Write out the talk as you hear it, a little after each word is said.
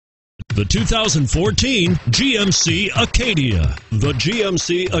The 2014 GMC Acadia. The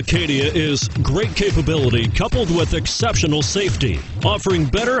GMC Acadia is great capability coupled with exceptional safety, offering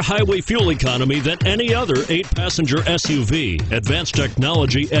better highway fuel economy than any other 8-passenger SUV. Advanced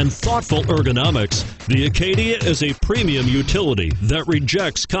technology and thoughtful ergonomics, the Acadia is a premium utility that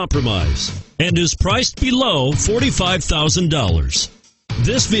rejects compromise and is priced below $45,000.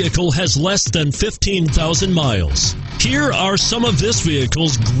 This vehicle has less than 15,000 miles. Here are some of this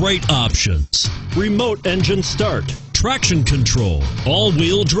vehicle's great options: remote engine start, traction control,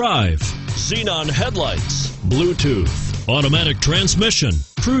 all-wheel drive, xenon headlights, Bluetooth, automatic transmission,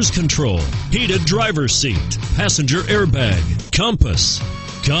 cruise control, heated driver's seat, passenger airbag, compass.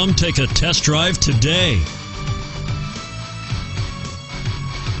 Come take a test drive today.